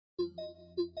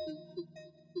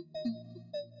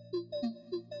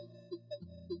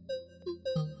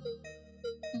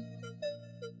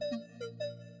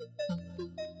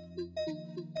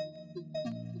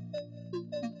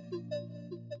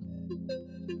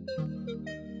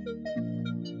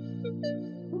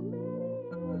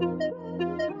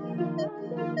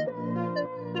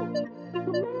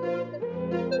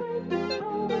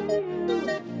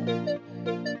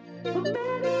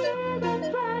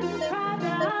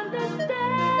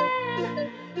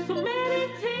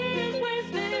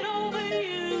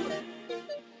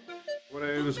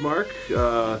is Mark.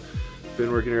 Been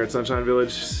working here at Sunshine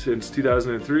Village since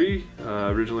 2003,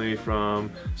 originally from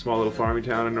a small little farming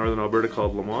town in northern Alberta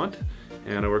called Lamont.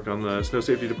 And I work on the snow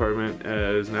safety department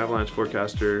as an avalanche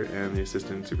forecaster and the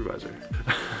assistant supervisor.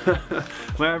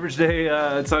 My average day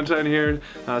at Sunshine here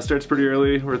starts pretty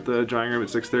early. We're at the drying room at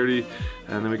 6:30,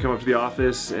 and then we come up to the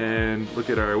office and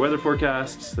look at our weather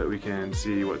forecasts so that we can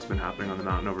see what's been happening on the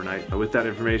mountain overnight. With that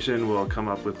information, we'll come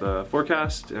up with a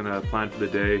forecast and a plan for the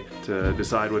day to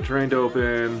decide what terrain to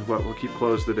open, what we'll keep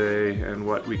closed the day, and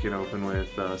what we can open with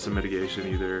some mitigation,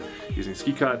 either using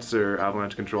ski cuts or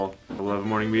avalanche control. We'll have a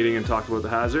morning meeting and talk about the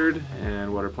hazard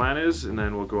and what our plan is, and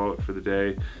then we'll go out for the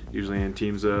day, usually in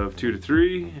teams of 2 to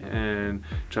 3, and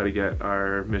try to get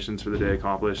our missions for the day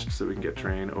accomplished so we can get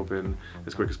terrain open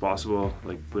as quick as possible,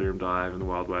 like the Blue Room Dive and the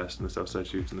Wild West and the Southside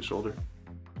Chutes and the Shoulder.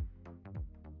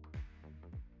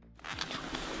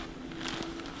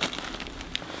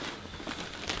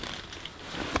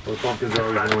 Well, the pumpkin's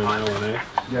always going that one, eh?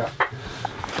 Yeah.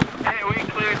 Hey, we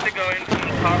cleared to go into the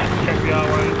top. Check the out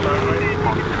one. Start ready.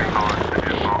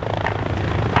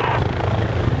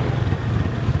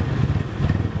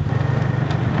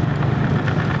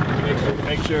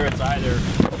 Make sure it's either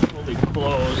fully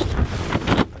closed,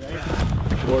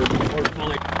 right? or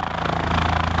fully.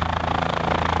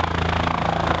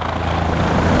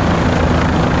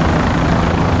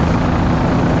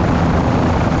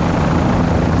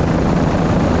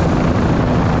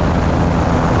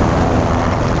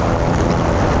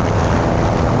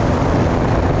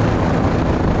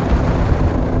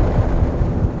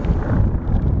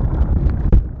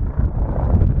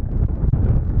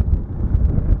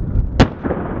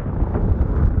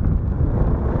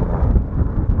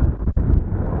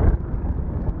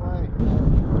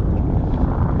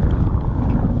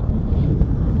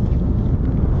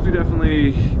 We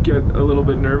definitely get a little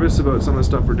bit nervous about some of the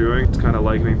stuff we're doing. It's kind of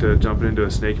likening to jumping into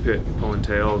a snake pit and pulling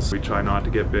tails. We try not to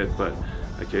get bit, but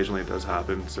occasionally it does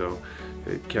happen, so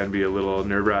it can be a little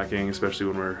nerve-wracking, especially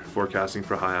when we're forecasting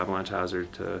for a high avalanche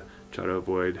hazard, to try to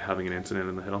avoid having an incident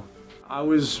in the hill. I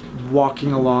was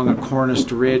walking along a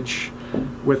corniced ridge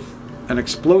with an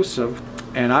explosive,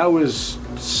 and I was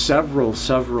several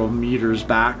meters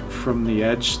back from the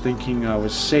edge thinking I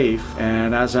was safe,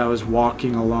 and as I was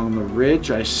walking along the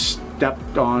ridge I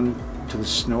stepped on to the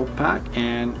snowpack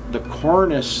and the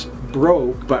cornice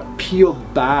broke but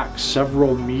peeled back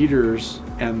several meters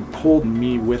and pulled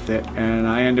me with it, and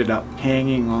I ended up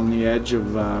hanging on the edge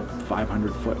of a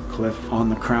 500-foot cliff on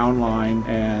the crown line,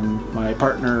 and my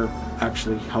partner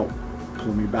actually helped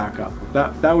pull me back up.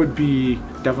 That would be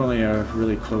definitely a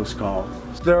really close call.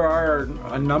 There are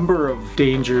a number of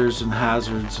dangers and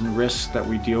hazards and risks that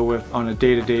we deal with on a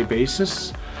day-to-day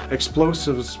basis.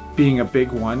 Explosives being a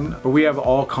big one, but we have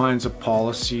all kinds of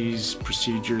policies,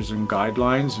 procedures, and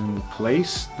guidelines in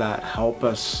place that help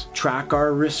us track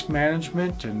our risk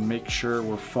management and make sure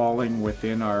we're falling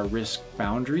within our risk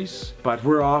boundaries. But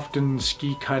we're often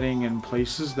ski cutting in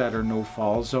places that are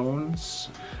no-fall zones.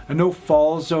 A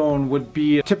no-fall zone would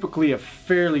be typically a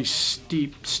fairly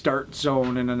steep start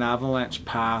zone in an avalanche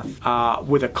path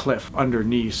with a cliff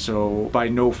underneath. So by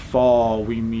no fall,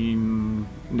 we mean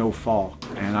no fall.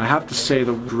 And I have to say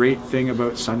the great thing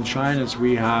about Sunshine is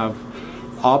we have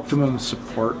optimum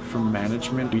support from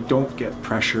management. We don't get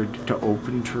pressured to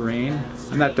open terrain,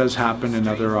 and that does happen in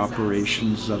other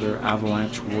operations, other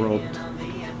avalanche world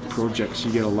projects.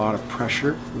 You get a lot of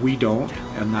pressure. We don't,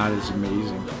 and that is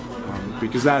amazing,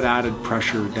 because that added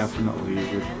pressure definitely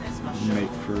would make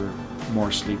for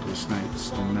more sleepless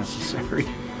nights than necessary.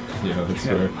 Yeah, that's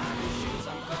fair.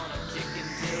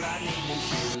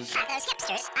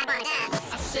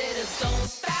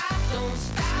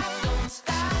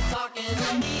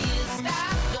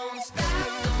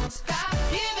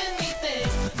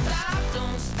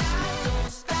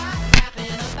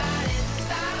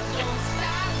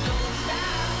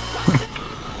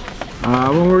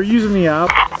 When we're using the app,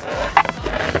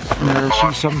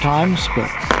 sometimes, but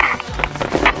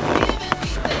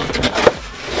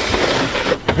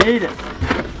hate it.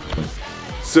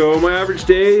 So my average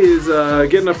day is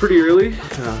getting up pretty early. I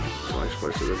should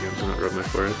probably say that again so I'm not rubbing my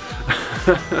forehead.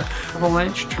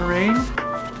 Avalanche terrain.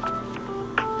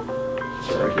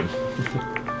 Sorry.